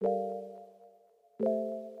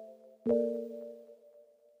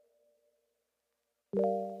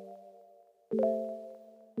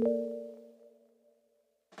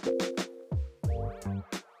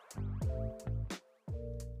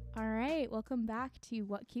welcome back to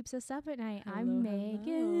What Keeps Us Up at Night. Hello, I'm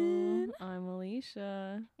Megan. I'm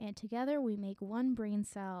Alicia. And together we make one brain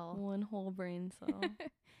cell. One whole brain cell.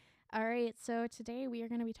 All right, so today we are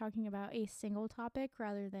going to be talking about a single topic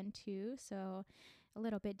rather than two, so a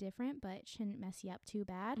little bit different, but shouldn't mess you up too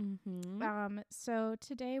bad. Mm-hmm. So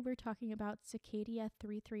today we're talking about Cicada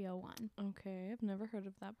 3301. Okay, I've never heard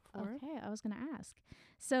of that before. Okay, I was going to ask.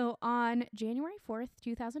 So on January 4th,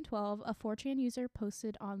 2012, a 4chan user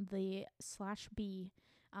posted on the /b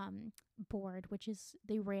board, which is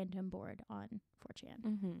the random board on 4chan.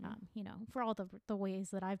 Mm-hmm. For all the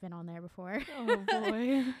ways that I've been on there before. Oh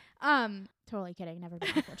boy. Totally kidding. Never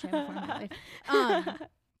been on 4chan before in my life.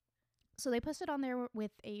 So they posted on there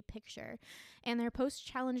with a picture, and their post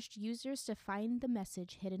challenged users to find the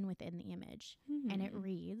message hidden within the image. And it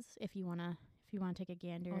reads, if you wanna take a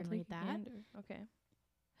gander and read that. Okay.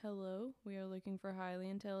 Hello, we are looking for highly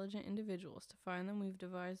intelligent individuals. To find them, we've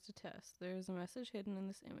devised a test. There is a message hidden in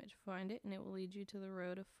this image. Find it, and it will lead you to the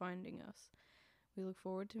road of finding us. We look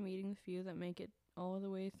forward to meeting the few that make it all the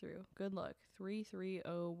way through. Good luck.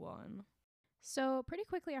 3301. So pretty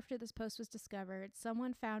quickly after this post was discovered,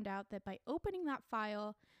 someone found out that by opening that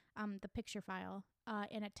file, the picture file,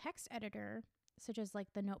 in a text editor, such as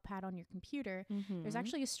like the notepad on your computer, there's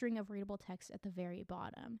actually a string of readable text at the very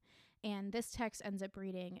bottom. And this text ends up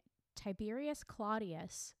reading, Tiberius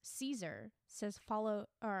Claudius Caesar says,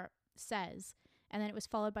 and then it was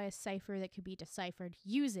followed by a cipher that could be deciphered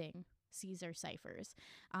using Caesar ciphers.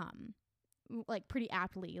 Like pretty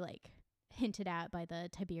aptly, like hinted at by the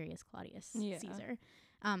Tiberius Claudius Caesar.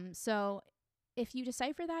 So if you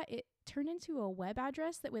decipher that, it turned into a web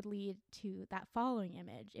address that would lead to that following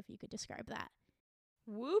image, if you could describe that.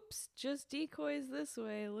 Whoops, just decoys this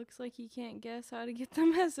way. Looks like he can't guess how to get the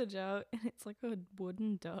message out, and it's like a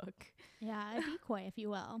wooden duck. Yeah, a decoy, if you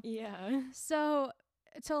will. Yeah. So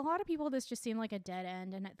to a lot of people, this just seemed like a dead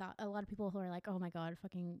end, and I thought a lot of people who are like, oh my god,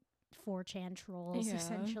 fucking 4chan trolls,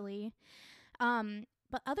 essentially.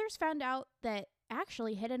 But others found out that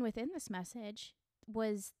actually hidden within this message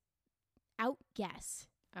was Outguess.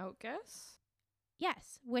 Outguess?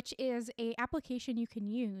 Yes, which is a application you can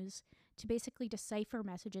use to basically decipher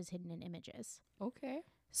messages hidden in images. Okay.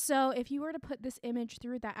 So if you were to put this image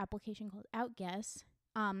through that application called Outguess,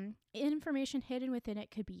 information hidden within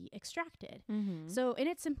it could be extracted. So in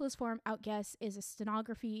its simplest form, Outguess is a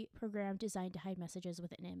stenography program designed to hide messages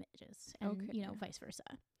within images, and vice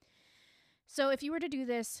versa. So if you were to do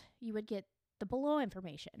this, you would get the below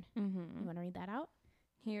information. You want to read that out?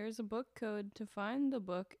 Here's a book code. To find the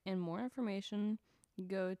book and more information,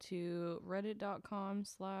 go to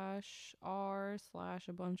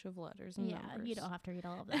reddit.com/r/a bunch of letters and numbers. You don't have to read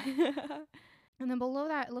all of that. And then below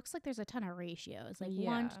that, it looks like there's a ton of ratios, like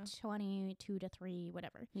 1 to 20, 2 to 3,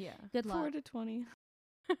 whatever. Yeah. Good luck. 4 to 20.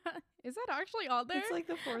 Is that actually on there? It's like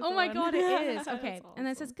the fourth Oh my one. god, it is. Okay. Awesome. And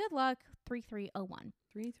then it says, good luck, 3301.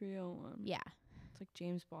 3301. Yeah. It's like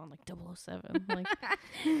James Bond, like 007. Like,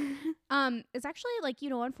 it's actually like,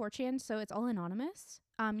 on 4chan, so it's all anonymous.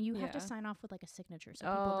 You have to sign off with like a signature so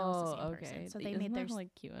people know it's the same person. So they made their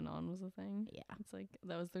like QAnon was a thing. Yeah. It's like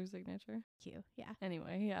that was their signature. Q. Yeah.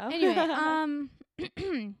 Anyway, yeah.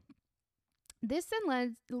 This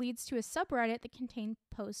then leads to a subreddit that contained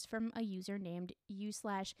posts from a user named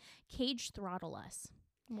u/CageThrottleUs.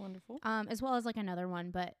 Wonderful. As well as like another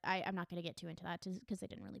one, but I'm not going to get too into that because they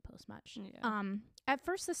didn't really post much. Yeah. At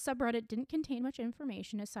first, this subreddit didn't contain much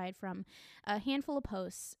information aside from a handful of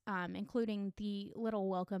posts, including the little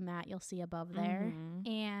welcome mat you'll see above there.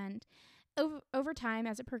 And over time,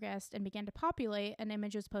 as it progressed and began to populate, an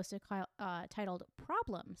image was posted titled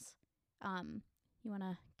Problems. You want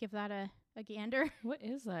to give that a gander? What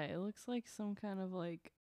is that? It looks like some kind of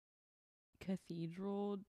like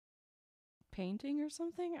cathedral painting or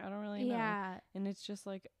something. I don't really know. Yeah. And it's just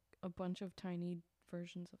like a bunch of tiny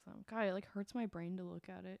versions of them. God, it like hurts my brain to look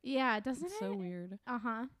at it. Yeah, doesn't it's it? So weird.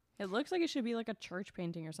 It looks like it should be like a church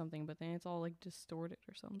painting or something, but then it's all like distorted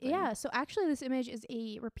or something. Yeah, so actually this image is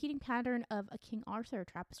a repeating pattern of a King Arthur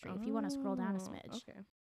tapestry, if you want to scroll down a smidge. Okay.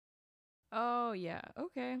 Oh, yeah.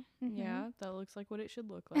 Okay. Yeah, that looks like what it should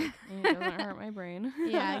look like. And it doesn't hurt my brain.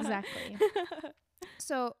 Yeah, exactly.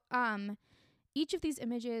 So, each of these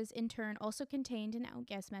images in turn also contained an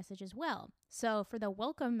outguess message as well. So for the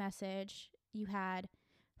welcome message, you had,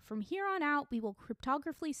 from here on out, we will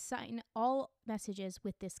cryptographically sign all messages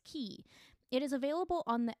with this key. It is available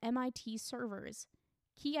on the MIT servers.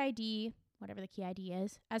 Key ID, whatever the key ID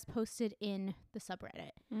is, as posted in the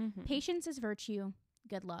subreddit. Patience is virtue.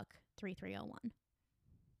 Good luck, 3301.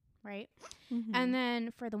 Right? And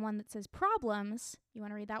then for the one that says problems, you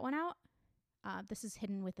want to read that one out? This is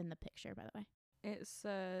hidden within the picture, by the way. It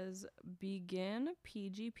says begin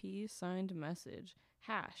PGP signed message.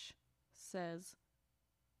 Hash says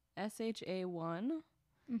SHA1.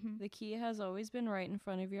 Mm-hmm. The key has always been right in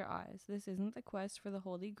front of your eyes. This isn't the quest for the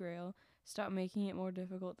Holy Grail. Stop making it more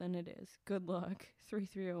difficult than it is. Good luck.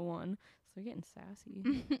 3301. So they're getting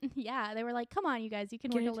sassy. Yeah, they were like, come on, you guys, you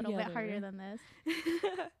can Get work it a little bit together. harder than this.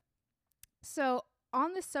 So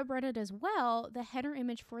on the subreddit as well, the header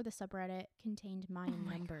image for the subreddit contained Mayan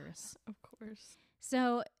numbers. Of course.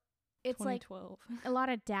 So it's like 2012. a lot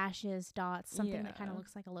of dashes, dots, something that kind Yeah. of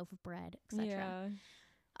looks like a loaf of bread, etc. Yeah.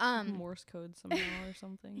 Morse code somehow or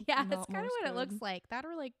something. Yeah, Not that's kind of Morse what it code. looks like. That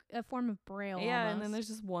or like a form of braille. Yeah, almost. and then there's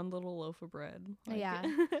just one little loaf of bread. Yeah.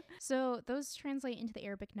 So those translate into the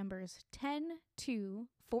Arabic numbers 10, 2,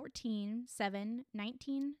 14, 7,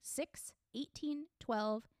 19, 6, 18,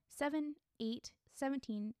 12, 7, 8,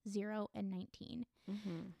 17, 0, and 19.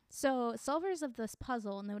 Mm-hmm. So solvers of this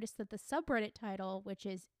puzzle noticed that the subreddit title, which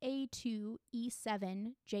is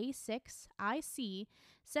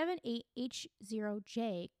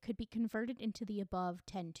A2E7J6IC78H0J, could be converted into the above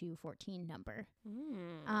 10 to 14 number.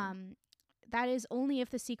 That is only if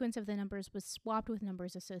the sequence of the numbers was swapped with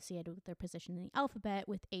numbers associated with their position in the alphabet,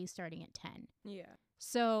 with A starting at 10. Yeah.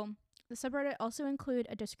 So the subreddit also included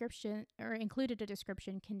a description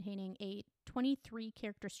containing a 23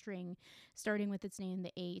 character string starting with its name,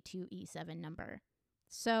 the A2E7 number.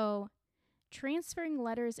 So transferring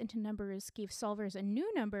letters into numbers gave solvers a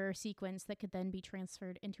new number sequence that could then be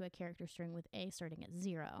transferred into a character string with A starting at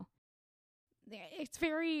 0. It's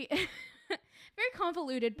very very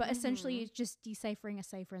convoluted, but essentially it's just deciphering a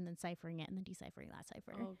cipher and then ciphering it and then deciphering that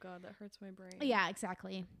cipher. Oh god, that hurts my brain. Yeah,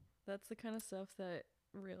 exactly. That's the kind of stuff that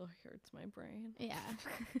really hurts my brain. Yeah.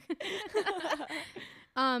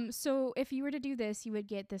 So if you were to do this, you would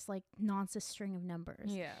get this like nonsense string of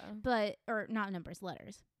numbers. Yeah. Or not numbers,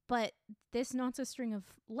 letters. But this nonsense string of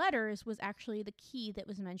letters was actually the key that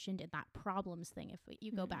was mentioned in that problems thing. If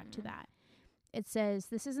you go back to that, it says,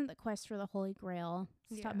 this isn't the quest for the Holy Grail.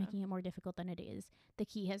 Stop making it more difficult than it is. The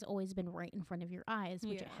key has always been right in front of your eyes,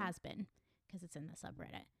 which it has been because it's in the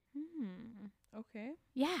subreddit. Okay.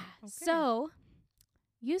 Yeah. Okay. So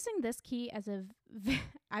using this key as a,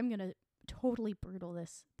 I'm going to totally brutal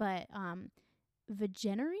this, but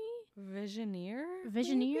Visionary? Visioneer?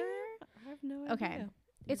 Visioneer? I have no idea. Okay.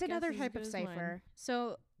 It's Your another guess is type as of good as cipher.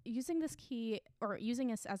 So using this key, or using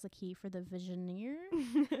this as a key for the Visioneer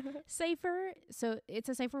mine. cipher, so it's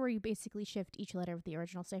a cipher where you basically shift each letter of the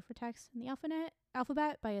original cipher text in the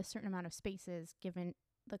alphabet by a certain amount of spaces given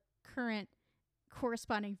the current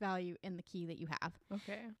corresponding value in the key that you have.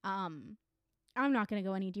 Okay. I'm not going to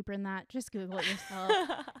go any deeper than that. Just Google it yourself.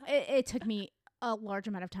 It took me a large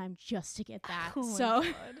amount of time just to get that. Oh my so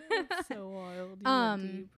God, that's so wild. You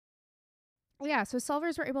went deep. Yeah, so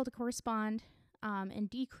solvers were able to correspond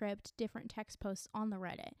and decrypt different text posts on the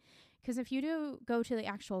Reddit. Because if you do go to the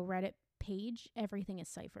actual Reddit page, everything is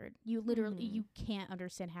ciphered. You literally, you can't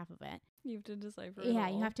understand half of it. You have to decipher it Yeah,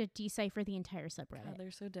 all. you have to decipher the entire subreddit. God,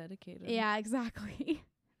 they're so dedicated. Yeah, exactly.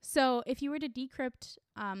 So if you were to decrypt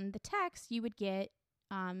the text, you would get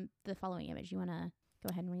the following image. You want to go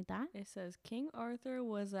ahead and read that? It says, King Arthur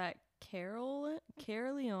was at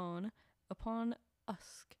Caerleon upon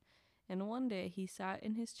Usk, and one day he sat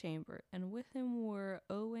in his chamber, and with him were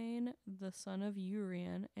Owain the son of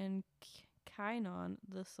Urien, and Kynon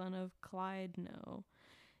the son of Clydno,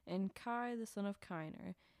 and Kai the son of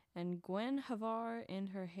Kynir, and Gwenhwyvar and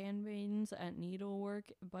her handmaidens at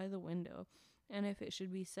needlework by the window. And if it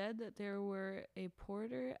should be said that there were a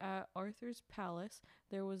porter at Arthur's palace,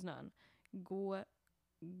 there was none. Glueluid.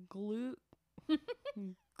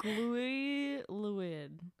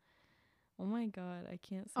 Oh my god, I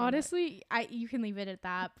can't say Honestly, you can leave it at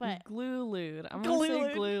that, but Gluelude. I'm gonna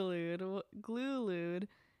say Gluelude. Gluelude.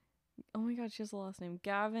 Oh my god, she has a last name.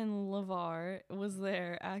 Gavin Lavar was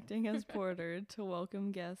there acting as porter to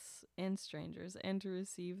welcome guests and strangers and to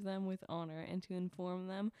receive them with honor and to inform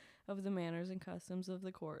them of the manners and customs of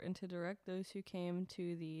the court and to direct those who came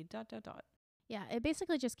to the ... yeah, it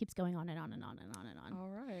basically just keeps going on and on and on and on and on. All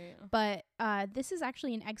right. But this is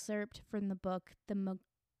actually an excerpt from the book, The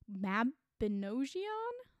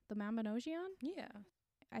Mabinogion? The Mabinogion? Yeah.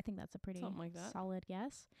 I think that's a pretty Something like that. solid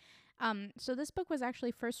guess. So this book was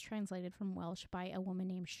actually first translated from Welsh by a woman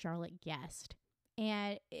named Charlotte Guest.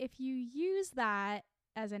 And if you use that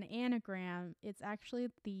as an anagram, it's actually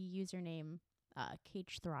the username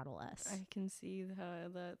Cage Throttle S. I can see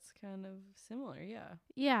that's kind of similar, yeah.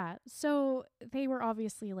 Yeah, so they were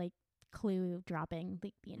obviously like clue dropping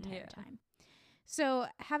the entire time. So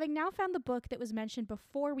having now found the book that was mentioned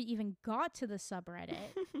before we even got to the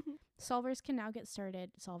subreddit, solvers can now get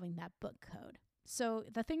started solving that book code. So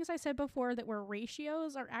the things I said before that were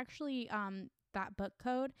ratios are actually that book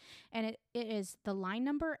code, and it is the line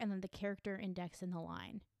number and then the character index in the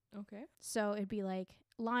line. Okay. So it'd be like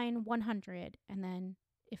line 100, and then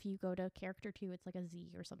if you go to character 2, it's like a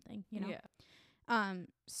Z or something, you know? Yeah.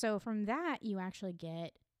 So from that, you actually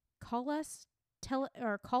get call us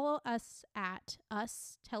at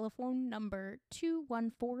us telephone number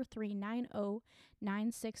 214-390-9608.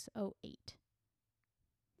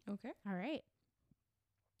 Okay. All right.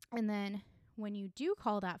 And then when you do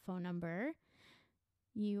call that phone number,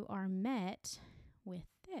 you are met with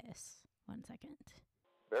this. 1 second.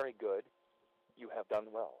 Very good. You have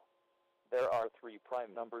done well. There are 3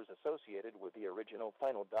 prime numbers associated with the original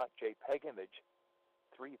final .jpeg image.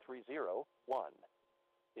 3301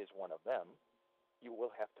 is one of them. You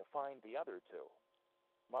will have to find the other 2.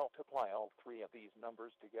 Multiply all 3 of these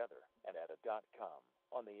numbers together and add a .com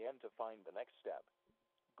on the end to find the next step.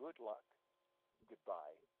 Good luck.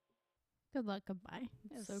 Goodbye. Good luck, goodbye.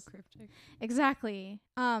 It's so cryptic. Exactly.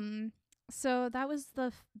 So that was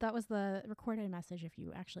the recorded message if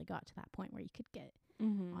you actually got to that point where you could get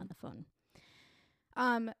on the phone.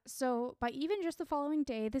 So by even just the following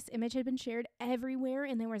day, this image had been shared everywhere,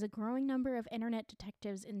 and there was a growing number of internet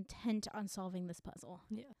detectives intent on solving this puzzle.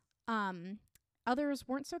 Yeah. Others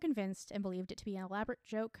weren't so convinced and believed it to be an elaborate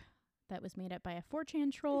joke that was made up by a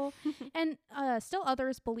 4chan troll, and still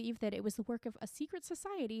others believed that it was the work of a secret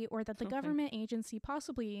society, or that the government agency,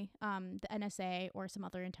 possibly the NSA or some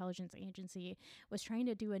other intelligence agency, was trying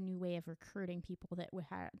to do a new way of recruiting people that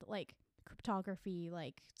had like cryptography,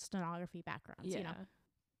 like stenography backgrounds, you know.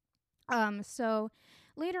 So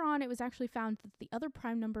later on, it was actually found that the other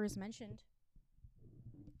prime numbers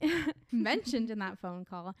mentioned in that phone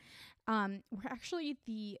call were actually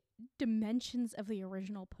the dimensions of the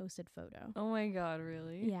original posted photo. Oh my god,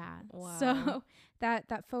 really? Yeah. Wow. So that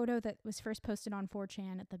photo that was first posted on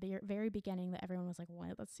 4chan at the very beginning, that everyone was like,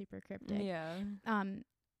 what? That's super cryptic. Yeah.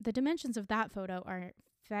 The dimensions of that photo are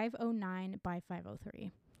 509 by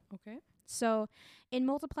 503. Okay. So in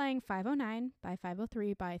multiplying 509 by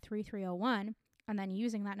 503 by 3301, and then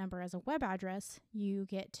using that number as a web address, you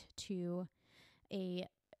get to a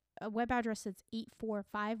web address that's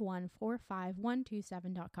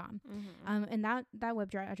 845145127.com. And that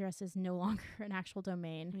web address is no longer an actual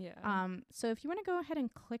domain. Yeah. So if you want to go ahead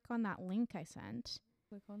and click on that link I sent,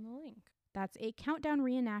 Click on the link. that's a countdown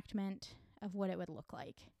reenactment of what it would look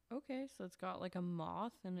like. Okay, so it's got like a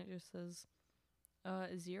moth, and it just says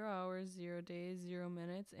 0 hours, 0 days, 0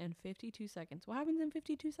 minutes, and 52 seconds. What happens in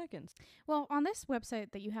 52 seconds? Well, on this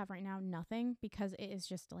website that you have right now, nothing, because it is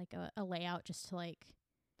just like a layout just to like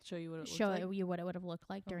Show you what it show looks like? you what it would have looked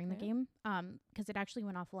like during the Okay. game. Because it actually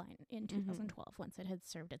went offline in 2012 once it had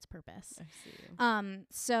served its purpose. I see.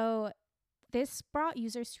 So this brought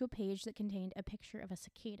users to a page that contained a picture of a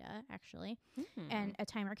cicada, actually, and a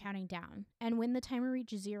timer counting down. And when the timer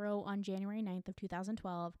reached 0 on January 9th of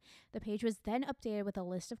 2012, the page was then updated with a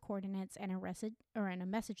list of coordinates and a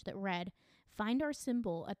message that read, "Find our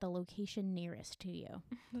symbol at the location nearest to you."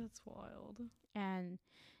 That's wild. And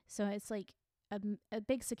so it's like a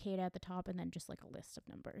big cicada at the top, and then just like a list of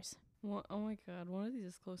numbers. Oh my god, one of these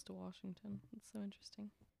is close to Washington. That's so interesting.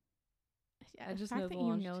 Yeah, I the just fact know that the you know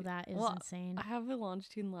longitude. that is Well, insane. I have a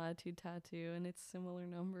longitude and latitude tattoo, and it's similar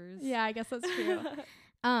numbers. Yeah, I guess that's true.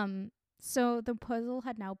 So the puzzle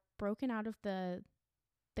had now broken out of the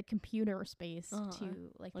computer space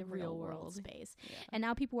to like the real world space. Yeah. And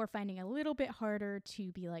now people were finding it a little bit harder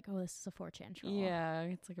to be like, oh, this is a 4chan troll. Yeah,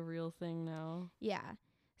 it's like a real thing now. Yeah.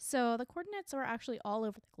 So the coordinates are actually all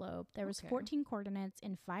over the globe. There was Okay. 14 coordinates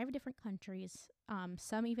in 5 different countries,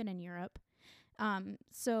 some even in Europe.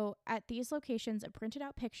 So at these locations, a printed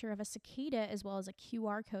out picture of a cicada as well as a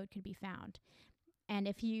QR code could be found. And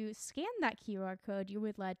if you scan that QR code, you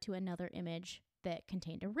would lead to another image that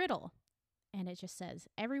contained a riddle. And it just says,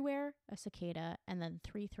 everywhere, a cicada, and then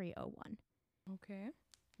 3301. Okay.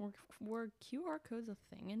 Were QR codes a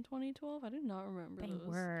thing in 2012? I did not remember They those.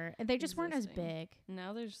 were. And they just weren't as existing. big.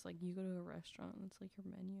 Now they're just like, you go to a restaurant and it's like your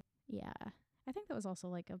menu. Yeah. I think that was also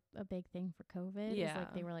like a big thing for COVID. Yeah.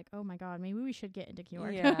 Like they were like, oh my God, maybe we should get into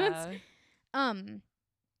QR Yeah. codes.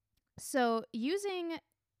 So using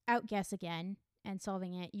outguess again and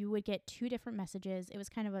solving it, you would get 2 different messages. It was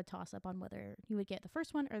kind of a toss up on whether you would get the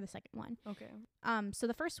first one or the second one. Okay. So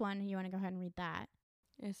the first one, you want to go ahead and read that.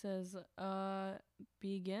 It says,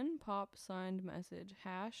 begin pop signed message,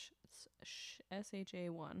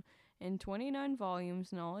 #SHA1. In 29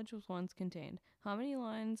 volumes, knowledge was once contained. How many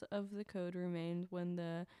lines of the code remained when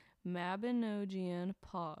the Mabinogian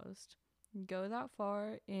paused? Go that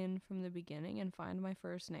far in from the beginning and find my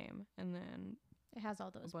first name. And then It has all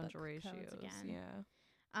a those bunch of book ratios. codes again.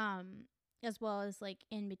 Yeah. As well as like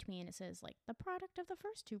in between it says like the product of the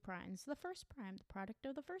first two primes, the first prime, the product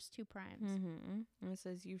of the first two primes. Mm-hmm. And it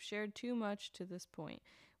says you've shared too much to this point.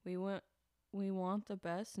 We want the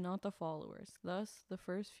best, not the followers. Thus, the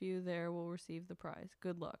first few there will receive the prize.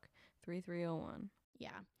 Good luck. 3301.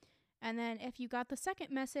 Yeah. And then if you got the second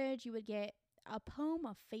message, you would get a poem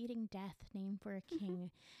of fading death named for a king,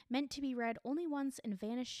 meant to be read only once and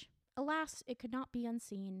vanish. Alas, it could not be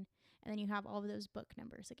unseen. And then you have all of those book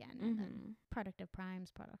numbers again. And then product of primes,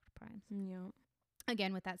 product of primes. Yeah.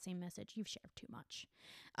 Again, with that same message, you've shared too much.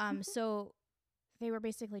 So they were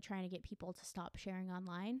basically trying to get people to stop sharing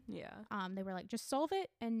online. Yeah. They were like, just solve it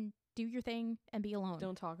and do your thing and be alone.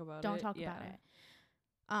 Don't talk about it. Don't talk about it.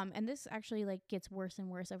 And this actually like gets worse and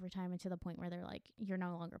worse over time, and to the point where they're like, you're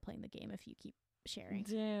no longer playing the game if you keep sharing.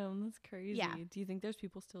 Damn, that's crazy. Yeah. Do you think there's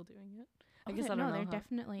people still doing it? I Oh, guess I don't no, know. they're how-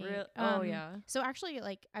 definitely. Oh yeah. So actually,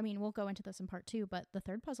 like, I mean, we'll go into this in part 2, but the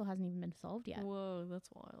third puzzle hasn't even been solved yet. Whoa, that's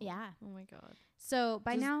wild. Yeah. Oh my god. So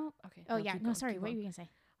by Does- now. Okay. Oh yeah. keep No, going, sorry. keep What were going. you gonna say?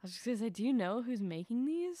 I was just gonna say, do you know who's making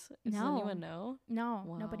these? Does No. anyone know? No,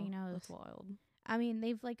 Wow, nobody knows. That's wild. I mean,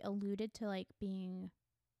 they've like alluded to like being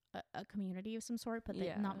a community of some sort, but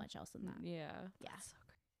Yeah. not much else than that. Yeah. Yeah. That's so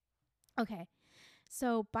crazy. Okay.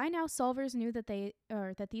 So by now, solvers knew that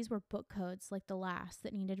that these were book codes, like the last,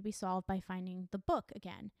 that needed to be solved by finding the book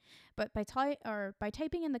again. But by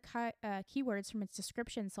typing in the keywords from its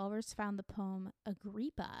description, solvers found the poem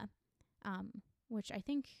Agrippa, which I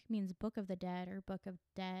think means Book of the Dead or Book of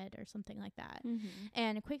Dead or something like that,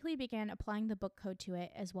 and quickly began applying the book code to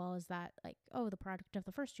it, as well as that, like, oh, the product of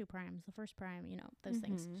the first two primes, the first prime, those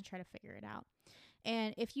things to try to figure it out.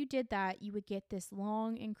 And if you did that, you would get this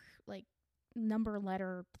long number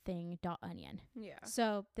letter thing .onion. Yeah.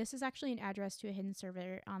 So this is actually an address to a hidden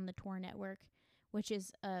server on the Tor network, which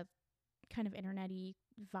is a kind of internet-y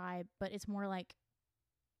vibe, but it's more like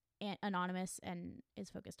anonymous and is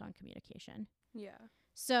focused on communication. Yeah.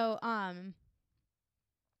 So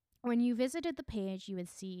when you visited the page, you would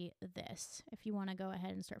see this. If you want to go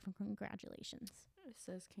ahead and start from congratulations. It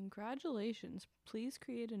says, congratulations. Please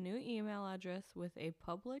create a new email address with a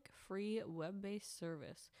public, free, web-based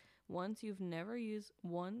service. Once you've never used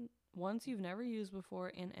before,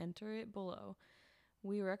 and enter it below.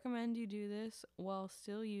 We recommend you do this while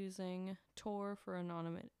still using Tor for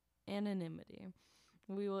anonymity.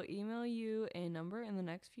 We will email you a number in the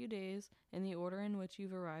next few days in the order in which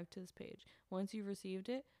you've arrived to this page. Once you've received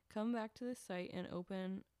it, come back to this site and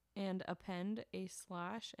open and append a /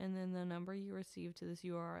 and then the number you received to this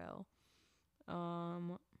URL.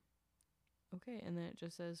 Okay, and then it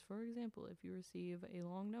just says, for example, if you receive a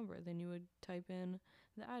long number, then you would type in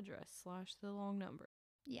the address / the long number.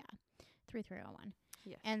 Yeah, 3301.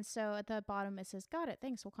 Yes. And so at the bottom it says, got it,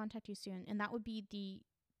 thanks, we'll contact you soon. And that would be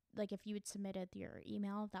if you had submitted your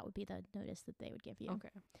email, that would be the notice that they would give you.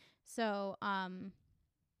 Okay. So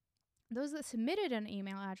those that submitted an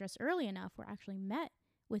email address early enough were actually met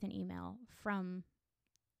with an email from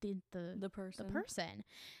the person.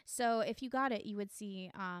 So if you got it, you would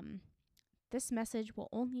see this message will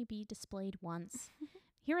only be displayed once.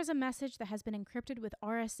 Here is a message that has been encrypted with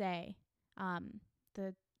RSA.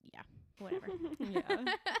 Whatever. Yeah.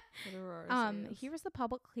 Whatever RSA is. Here is the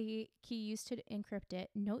public key used to encrypt it.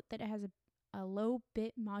 Note that it has a low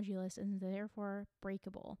bit modulus and is therefore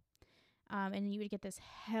breakable. And you would get this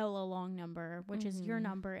hella long number, which is your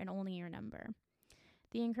number and only your number.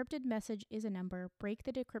 The encrypted message is a number. Break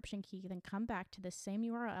the decryption key, then come back to the same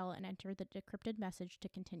URL and enter the decrypted message to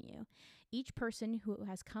continue. Each person who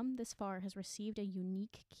has come this far has received a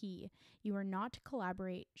unique key. You are not to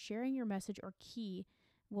collaborate. Sharing your message or key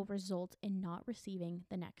will result in not receiving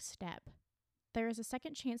the next step. There is a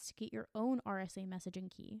second chance to get your own RSA messaging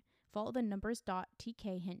key. Follow the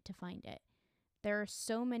numbers.tk hint to find it. There are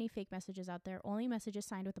so many fake messages out there. Only messages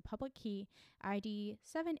signed with a public key ID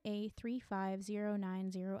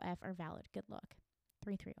 7A35090F are valid. Good luck.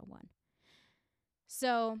 3301.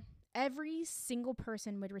 So every single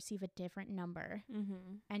person would receive a different number,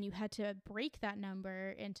 and you had to break that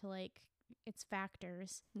number into like its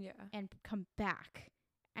factors, and come back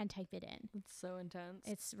and type it in. It's so intense.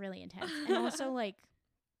 It's really intense. And also, like,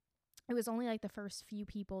 it was only like the first few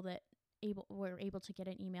people that were able to get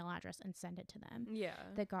an email address and send it to them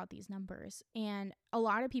that got these numbers. And a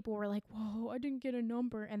lot of people were like, whoa, I didn't get a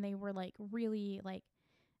number. And they were like really like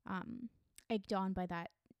egged on by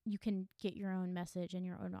that. You can get your own message and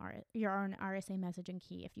your own RSA messaging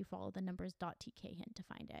key if you follow the numbers.tk hint to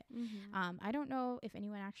find it. I don't know if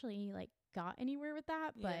anyone actually like got anywhere with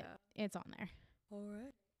that, but it's on there. All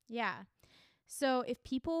right. Yeah. So if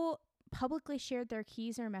people publicly shared their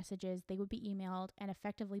keys or messages, they would be emailed and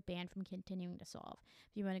effectively banned from continuing to solve.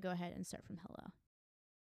 If you want to go ahead and start from hello.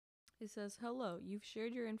 It says, hello, you've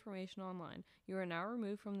shared your information online. You are now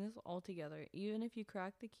removed from this altogether. Even if you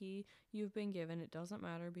crack the key you've been given, it doesn't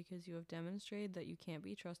matter because you have demonstrated that you can't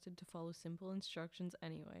be trusted to follow simple instructions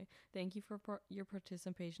anyway. Thank you for your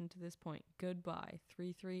participation to this point. Goodbye,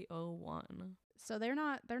 3301. So they're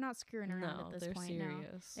not screwing around No, at this they're point.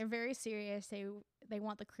 serious. No, they're very serious. They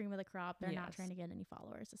want the cream of the crop. They're not Yes. trying to get any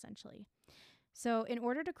followers, essentially. So in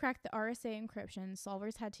order to crack the RSA encryption,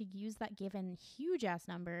 solvers had to use that given huge ass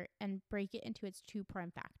number and break it into its 2 prime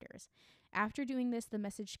factors. After doing this, the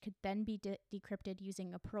message could then be decrypted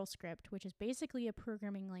using a Perl script, which is basically a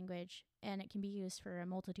programming language, and it can be used for a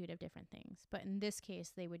multitude of different things. But in this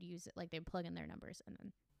case, they would use it like they'd plug in their numbers and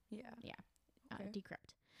then Okay.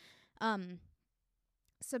 decrypt.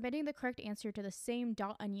 Submitting the correct answer to the same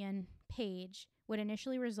 .onion page would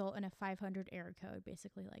initially result in a 500 error code,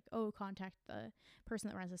 basically like, oh, contact the person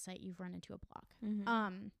that runs the site, you've run into a block.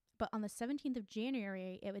 Mm-hmm. But on the 17th of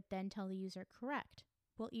January, it would then tell the user, correct,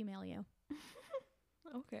 we'll email you.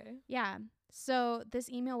 Okay. Yeah. So this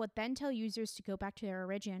email would then tell users to go back to their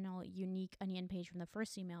original unique onion page from the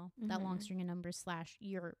first email, that long string of numbers /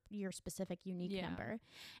 your specific unique number.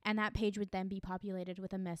 And that page would then be populated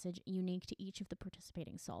with a message unique to each of the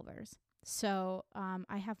participating solvers. So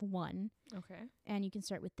I have one. Okay. And you can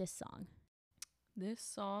start with this song. This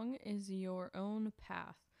song is your own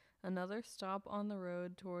path. Another stop on the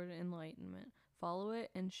road toward enlightenment. Follow it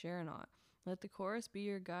and share not. Let the chorus be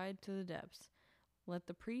your guide to the depths. Let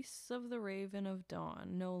the priests of the raven of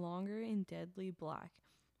dawn, no longer in deadly black,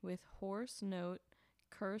 with hoarse note,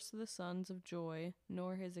 curse the sons of joy,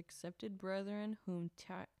 nor his accepted brethren, whom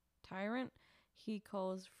tyrant he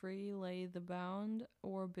calls free, lay the bound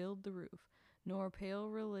or build the roof, nor pale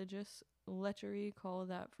religious lechery call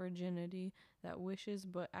that virginity that wishes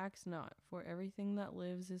but acts not, for everything that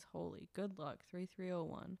lives is holy. Good luck,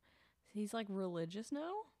 3301. He's like religious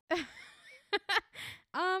now?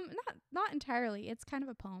 Not entirely. It's kind of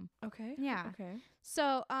a poem. Okay. Yeah. Okay.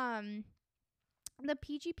 So, the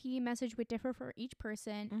PGP message would differ for each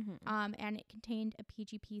person, Mm-hmm. and it contained a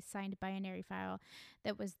PGP signed binary file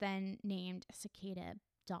that was then named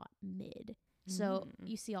cicada.mid. So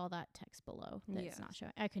you see all that text below that's Yes. not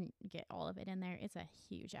showing. I couldn't get all of it in there. It's a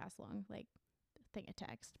huge ass long thing of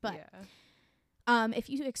text. But if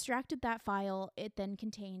you extracted that file, it then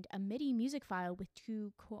contained a MIDI music file with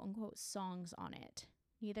 2 quote unquote songs on it.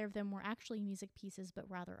 Neither of them were actually music pieces, but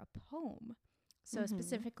rather a poem. So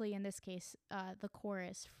specifically in this case, the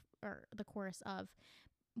chorus of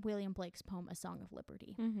William Blake's poem, A Song of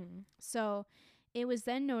Liberty. So it was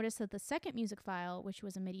then noticed that the second music file, which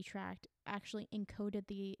was a MIDI track, actually encoded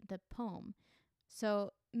the poem.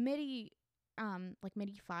 So MIDI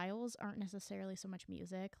files aren't necessarily so much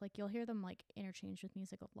music. Like you'll hear them like interchanged with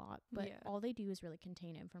music a lot, but all they do is really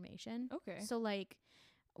contain information. Okay. So like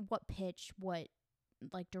what pitch, what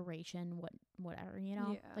like duration, whatever, you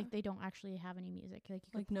know? Yeah. Like they don't actually have any music. Like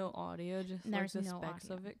you Like no audio, just there's like the no specs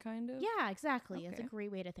audio. of it kind of? Yeah, exactly. It's a Okay.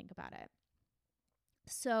 great way to think about it.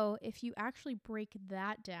 So if you actually break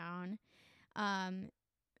that down, where am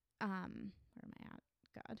I at?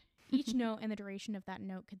 God. Each note and the duration of that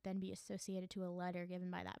note could then be associated to a letter given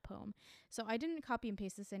by that poem. So I didn't copy and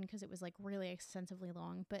paste this in because it was like really extensively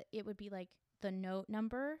long, but it would be like the note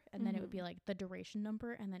number, and then it would be like the duration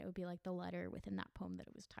number, and then it would be like the letter within that poem that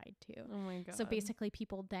it was tied to. Oh my god. So basically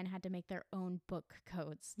people then had to make their own book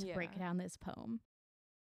codes to break down this poem.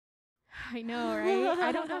 I know, right?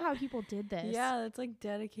 I don't know how people did this. Yeah, it's like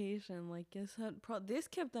dedication. Like, guess what? This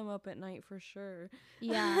kept them up at night for sure.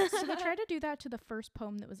 Yeah. So they tried to do that to the first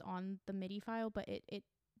poem that was on the MIDI file, but it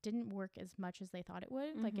didn't work as much as they thought it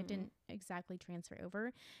would. Like it didn't exactly transfer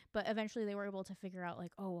over. But eventually they were able to figure out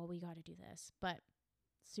like, oh, well, we got to do this. But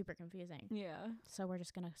super confusing. Yeah. So we're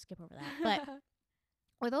just going to skip over that. But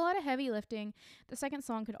with a lot of heavy lifting, the second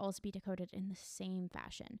song could also be decoded in the same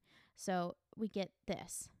fashion. So we get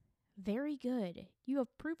this. Very good. You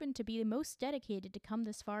have proven to be the most dedicated to come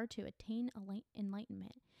this far to attain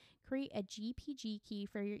enlightenment. Create a GPG key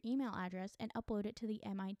for your email address and upload it to the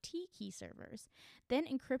MIT key servers. Then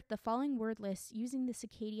encrypt the following word lists using the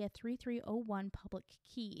Cicada 3301 public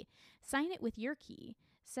key. Sign it with your key.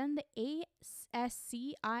 Send the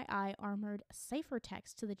ASCII armored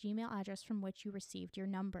ciphertext to the Gmail address from which you received your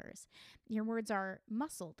numbers. Your words are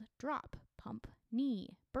muscled, drop, pump,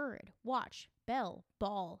 knee, bird, watch, bell,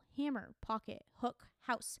 ball, hammer, pocket, hook,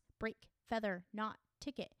 house, break, feather, knot,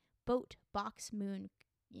 ticket, boat, box, moon,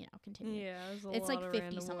 continue. Yeah, It's lot like of 50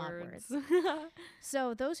 random some odd words.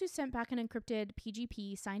 So those who sent back an encrypted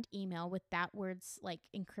PGP signed email with that words like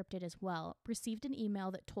encrypted as well received an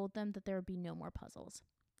email that told them that there would be no more puzzles.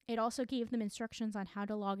 It also gave them instructions on how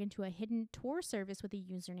to log into a hidden Tor service with a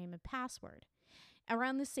username and password.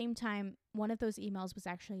 Around the same time, one of those emails was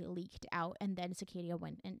actually leaked out, and then Cicada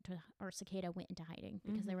went into hiding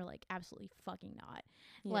because they were like, absolutely fucking not.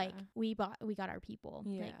 Yeah. Like, we got our people.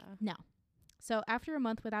 Yeah. Like, no. So after a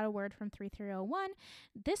month without a word from 3301,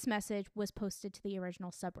 this message was posted to the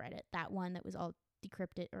original subreddit, that one that was all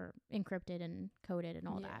decrypted or encrypted and coded and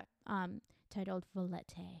all that, titled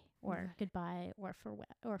Volete, or goodbye, or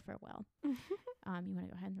farewell. You want to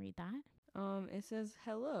go ahead and read that? It says,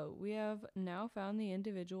 "Hello, we have now found the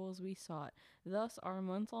individuals we sought. Thus, our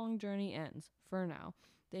month-long journey ends, for now.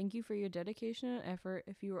 Thank you for your dedication and effort.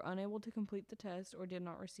 If you were unable to complete the test or did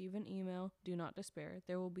not receive an email, do not despair.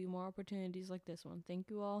 There will be more opportunities like this one. Thank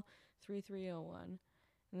you all, 3301.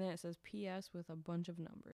 And then it says PS with a bunch of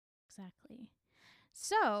numbers. Exactly.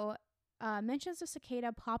 So, mentions of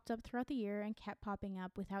Cicada popped up throughout the year and kept popping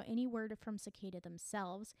up without any word from Cicada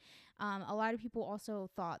themselves. A lot of people also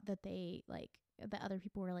thought that that other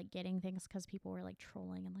people were like getting things because people were like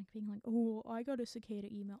trolling and like being like, oh, I got a Cicada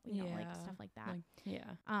email, like stuff like that.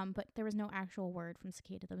 But there was no actual word from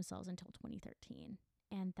Cicada themselves until 2013.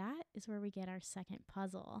 And that is where we get our second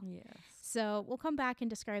puzzle. Yes. So we'll come back and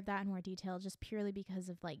describe that in more detail, just purely because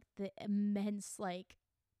of like the immense like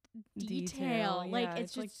detail. Yeah, like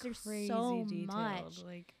it's just like there's crazy so detailed. much.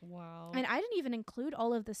 Like, wow. And I didn't even include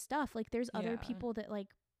all of the stuff. Like there's other people that like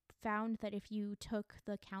found that if you took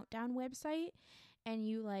the countdown website and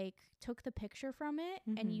you like took the picture from it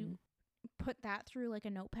and you put that through like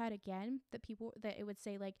a notepad again, that it would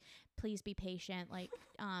say like, please be patient, like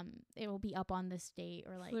it will be up on this date,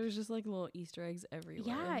 or like so there's just like little Easter eggs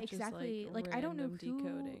everywhere. Yeah, exactly. Just, like I don't know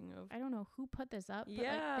decoding I don't know who put this up, but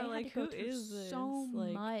yeah, like they had to go through so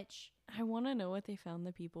much. I want to know what they found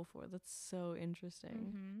the people for. That's so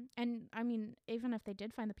interesting. And I mean, even if they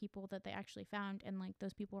did find the people that they actually found and like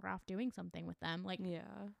those people were off doing something with them, like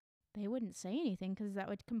they wouldn't say anything because that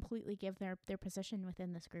would completely give their position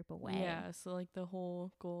within this group away. Yeah, so like the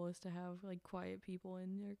whole goal is to have like quiet people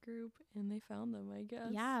in your group, and they found them, I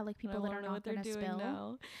guess. Yeah, like people that are not going to spill.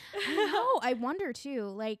 Now. I know. I wonder too.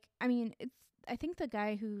 Like, I mean, I think the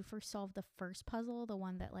guy who first solved the first puzzle, the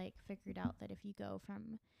one that like figured out that if you go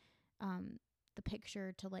from the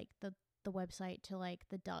picture to like the website to like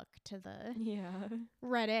the duck to the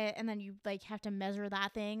Reddit, and then you like have to measure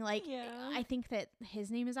that thing, like I think that his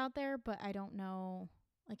name is out there, but I don't know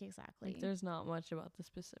like exactly. Like, there's not much about the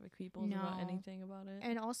specific people about anything about it.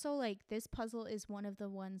 And also like this puzzle is one of the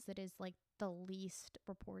ones that is like the least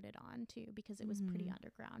reported on too, because it was pretty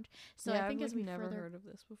underground. So I think as we never heard of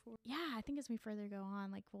this before. I think as we further go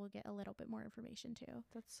on, like we'll get a little bit more information too.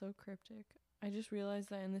 That's so cryptic. I just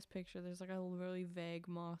realized that in this picture there's like a really vague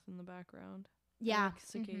moth in the background. Yeah, like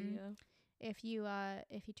cicada. If you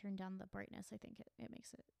turn down the brightness, I think it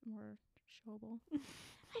makes it more showable.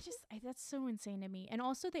 That's so insane to me. And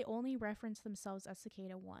also they only reference themselves as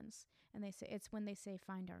Cicada once, and they say it's when they say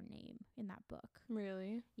find our name in that book.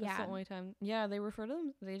 Really? That's the only time. Yeah, they refer to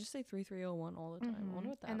them. They just say 3301 all the time. I wonder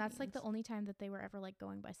what that and that's means. like the only time that they were ever like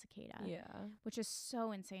going by Cicada. Yeah. Which is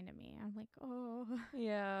so insane to me. I'm like, oh.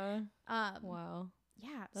 Yeah. Wow.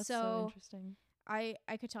 Yeah. That's so interesting. I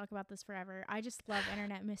could talk about this forever. I just love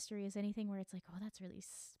internet mysteries. Anything where it's like, oh, that's really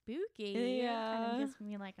spooky. Yeah. Kind of gives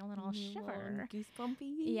me like a little shiver.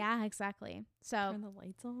 Goosebumpy. Yeah, exactly. So turn the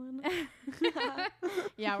lights on.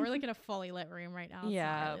 Yeah, we're like in a fully lit room right now.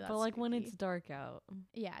 Yeah, really but like spooky. when it's dark out.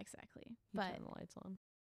 Yeah, exactly. But turn the lights on.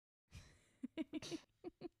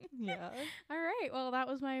 Yeah. All right. Well, that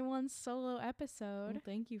was my one solo episode. Well,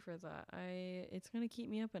 thank you for that. It's gonna keep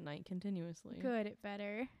me up at night continuously. Good. It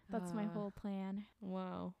better. That's my whole plan.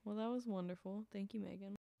 Wow. Well, that was wonderful. Thank you,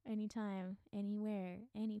 Megan. Anytime, anywhere,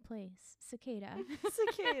 any place. Cicada.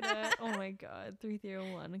 Cicada. Oh my God.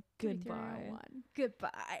 3301. Goodbye. 3301.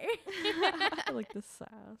 Goodbye. I like the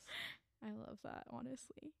sass. I love that,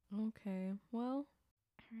 honestly. Okay. Well.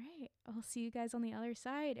 All right. I'll see you guys on the other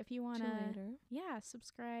side. If you want to,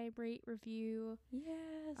 subscribe, rate, review.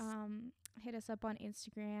 Yes. Hit us up on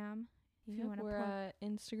Instagram. If you want to we're at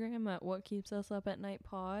Instagram at What Keeps Us Up at Night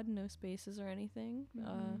Pod. No spaces or anything.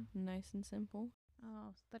 Nice and simple.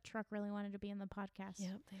 Oh, the truck really wanted to be in the podcast.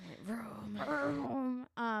 Yep, they went vroom.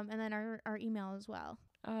 And then our email as well.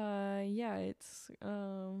 It's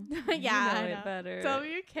yeah, you know it better.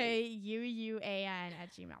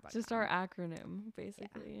 WKUUAN@gmail.com. Just our acronym,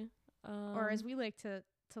 basically. Or as we like to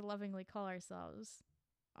lovingly call ourselves,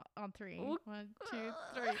 on three. Wak- 1, 2,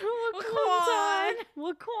 3. Waquan.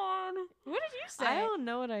 Waquan. What did you say? I don't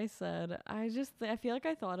know what I said. I feel like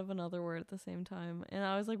I thought of another word at the same time, and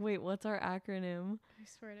I was like, wait, what's our acronym? I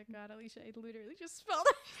swear to God, Alicia, I literally just spelled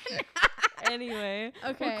it. Anyway,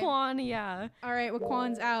 Okay. Waquan, yeah. All right,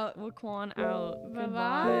 Waquan's out. Waquan out.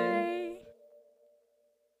 Bye-bye.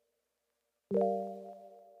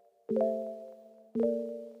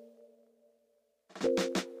 Goodbye.